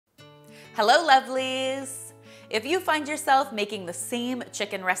Hello, lovelies! If you find yourself making the same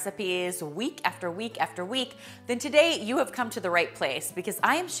chicken recipes week after week after week, then today you have come to the right place because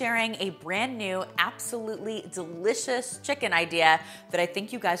I am sharing a brand new, absolutely delicious chicken idea that I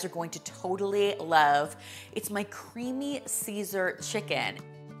think you guys are going to totally love. It's my creamy Caesar chicken.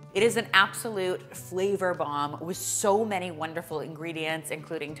 It is an absolute flavor bomb with so many wonderful ingredients,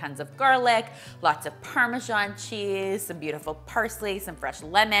 including tons of garlic, lots of Parmesan cheese, some beautiful parsley, some fresh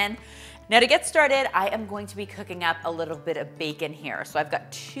lemon. Now to get started, I am going to be cooking up a little bit of bacon here. So I've got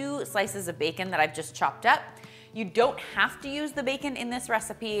 2 slices of bacon that I've just chopped up. You don't have to use the bacon in this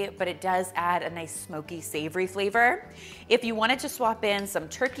recipe, but it does add a nice smoky, savory flavor. If you wanted to swap in some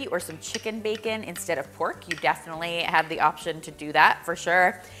turkey or some chicken bacon instead of pork, you definitely have the option to do that for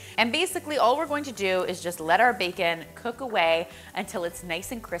sure. And basically all we're going to do is just let our bacon cook away until it's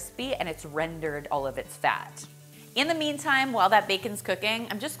nice and crispy and it's rendered all of its fat. In the meantime, while that bacon's cooking,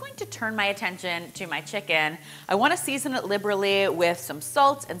 I'm just going to turn my attention to my chicken. I want to season it liberally with some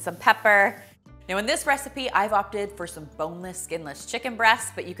salt and some pepper. Now in this recipe, I've opted for some boneless, skinless chicken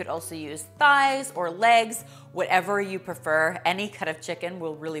breasts, but you could also use thighs or legs, whatever you prefer. Any cut of chicken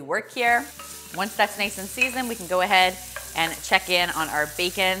will really work here. Once that's nice and seasoned, we can go ahead and check in on our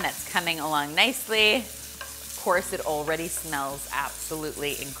bacon that's coming along nicely. Of course, it already smells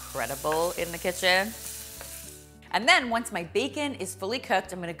absolutely incredible in the kitchen. And then once my bacon is fully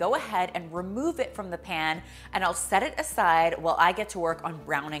cooked, I'm gonna go ahead and remove it from the pan and I'll set it aside while I get to work on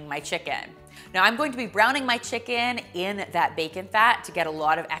browning my chicken. Now I'm going to be browning my chicken in that bacon fat to get a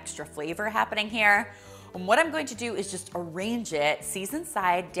lot of extra flavor happening here. And what I'm going to do is just arrange it seasoned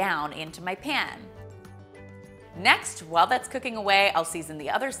side down into my pan. Next, while that's cooking away, I'll season the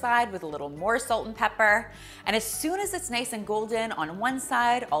other side with a little more salt and pepper. And as soon as it's nice and golden on one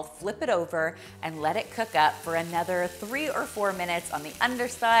side, I'll flip it over and let it cook up for another 3 or 4 minutes on the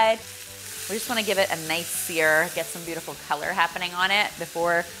underside. We just want to give it a nice sear, get some beautiful color happening on it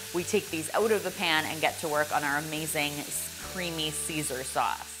before we take these out of the pan and get to work on our amazing creamy Caesar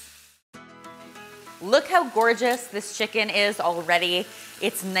sauce. Look how gorgeous this chicken is already.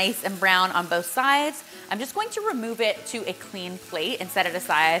 It's nice and brown on both sides. I'm just going to remove it to a clean plate and set it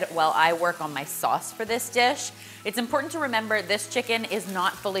aside while I work on my sauce for this dish. It's important to remember this chicken is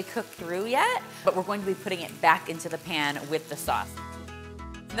not fully cooked through yet, but we're going to be putting it back into the pan with the sauce.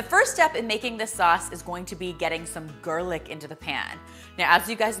 The first step in making this sauce is going to be getting some garlic into the pan. Now, as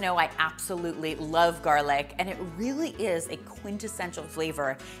you guys know, I absolutely love garlic, and it really is a quintessential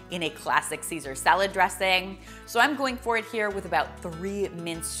flavor in a classic Caesar salad dressing. So I'm going for it here with about 3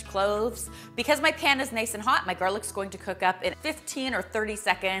 minced cloves. Because my pan is nice and hot, my garlic's going to cook up in 15 or 30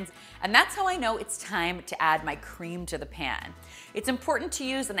 seconds, and that's how I know it's time to add my cream to the pan. It's important to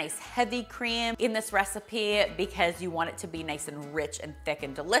use a nice heavy cream in this recipe because you want it to be nice and rich and thick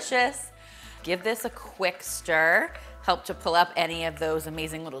and delicious. Give this a quick stir. Help to pull up any of those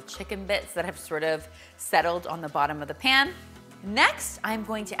amazing little chicken bits that have sort of settled on the bottom of the pan. Next, I'm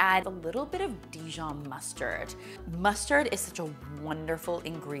going to add a little bit of Dijon mustard. Mustard is such a wonderful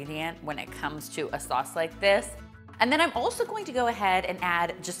ingredient when it comes to a sauce like this. And then I'm also going to go ahead and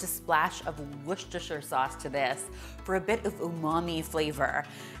add just a splash of Worcestershire sauce to this for a bit of umami flavor.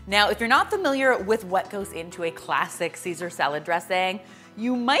 Now, if you're not familiar with what goes into a classic Caesar salad dressing,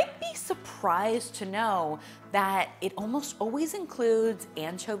 you might be surprised to know that it almost always includes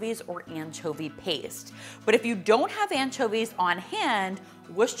anchovies or anchovy paste. But if you don't have anchovies on hand,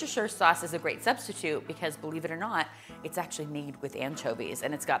 Worcestershire sauce is a great substitute because, believe it or not, it's actually made with anchovies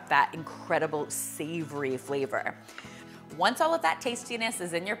and it's got that incredible savory flavor. Once all of that tastiness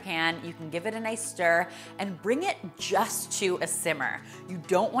is in your pan, you can give it a nice stir and bring it just to a simmer. You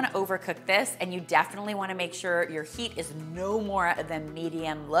don't want to overcook this, and you definitely want to make sure your heat is no more than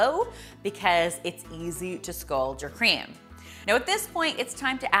medium-low because it's easy to scald your cream. Now at this point, it's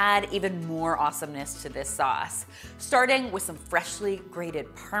time to add even more awesomeness to this sauce, starting with some freshly grated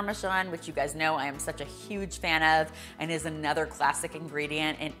Parmesan, which you guys know I am such a huge fan of and is another classic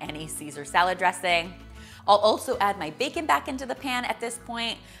ingredient in any Caesar salad dressing. I'll also add my bacon back into the pan at this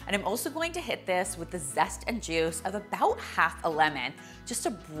point, and I'm also going to hit this with the zest and juice of about half a lemon, just to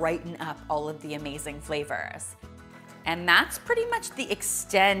brighten up all of the amazing flavors. And that's pretty much the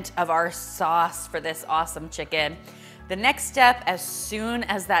extent of our sauce for this awesome chicken. The next step, as soon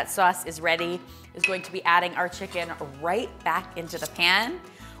as that sauce is ready, is going to be adding our chicken right back into the pan.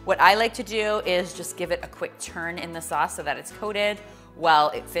 What I like to do is just give it a quick turn in the sauce so that it's coated while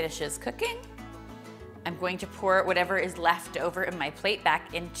it finishes cooking. I'm going to pour whatever is left over in my plate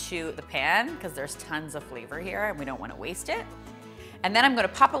back into the pan because there's tons of flavor here and we don't want to waste it. And then I'm gonna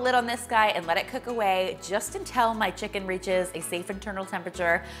pop a lid on this guy and let it cook away just until my chicken reaches a safe internal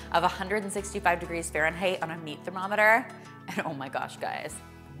temperature of 165 degrees Fahrenheit on a meat thermometer. And oh my gosh, guys,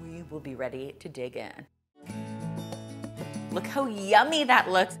 we will be ready to dig in. Look how yummy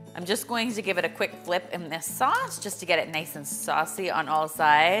that looks. I'm just going to give it a quick flip in this sauce just to get it nice and saucy on all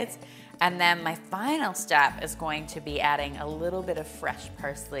sides. And then my final step is going to be adding a little bit of fresh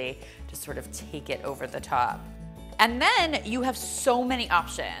parsley to sort of take it over the top. And then you have so many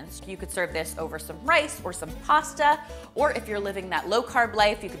options. You could serve this over some rice or some pasta, or if you're living that low carb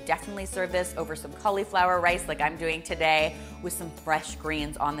life, you could definitely serve this over some cauliflower rice like I'm doing today with some fresh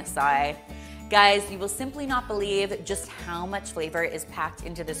greens on the side. Guys, you will simply not believe just how much flavor is packed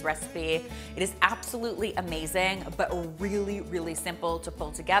into this recipe. It is absolutely amazing, but really, really simple to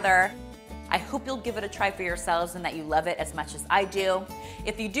pull together. I hope you'll give it a try for yourselves and that you love it as much as I do.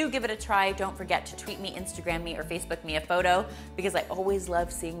 If you do give it a try, don't forget to tweet me, Instagram me, or Facebook me a photo because I always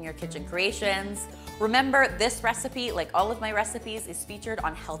love seeing your kitchen creations. Remember, this recipe, like all of my recipes, is featured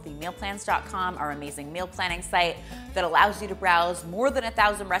on healthymealplans.com, our amazing meal planning site that allows you to browse more than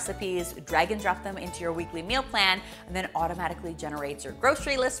 1,000 recipes, drag and drop them into your weekly meal plan, and then automatically generates your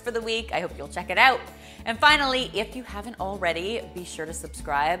grocery list for the week. I hope you'll check it out. And finally, if you haven't already, be sure to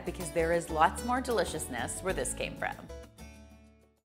subscribe because there is lots more deliciousness where this came from.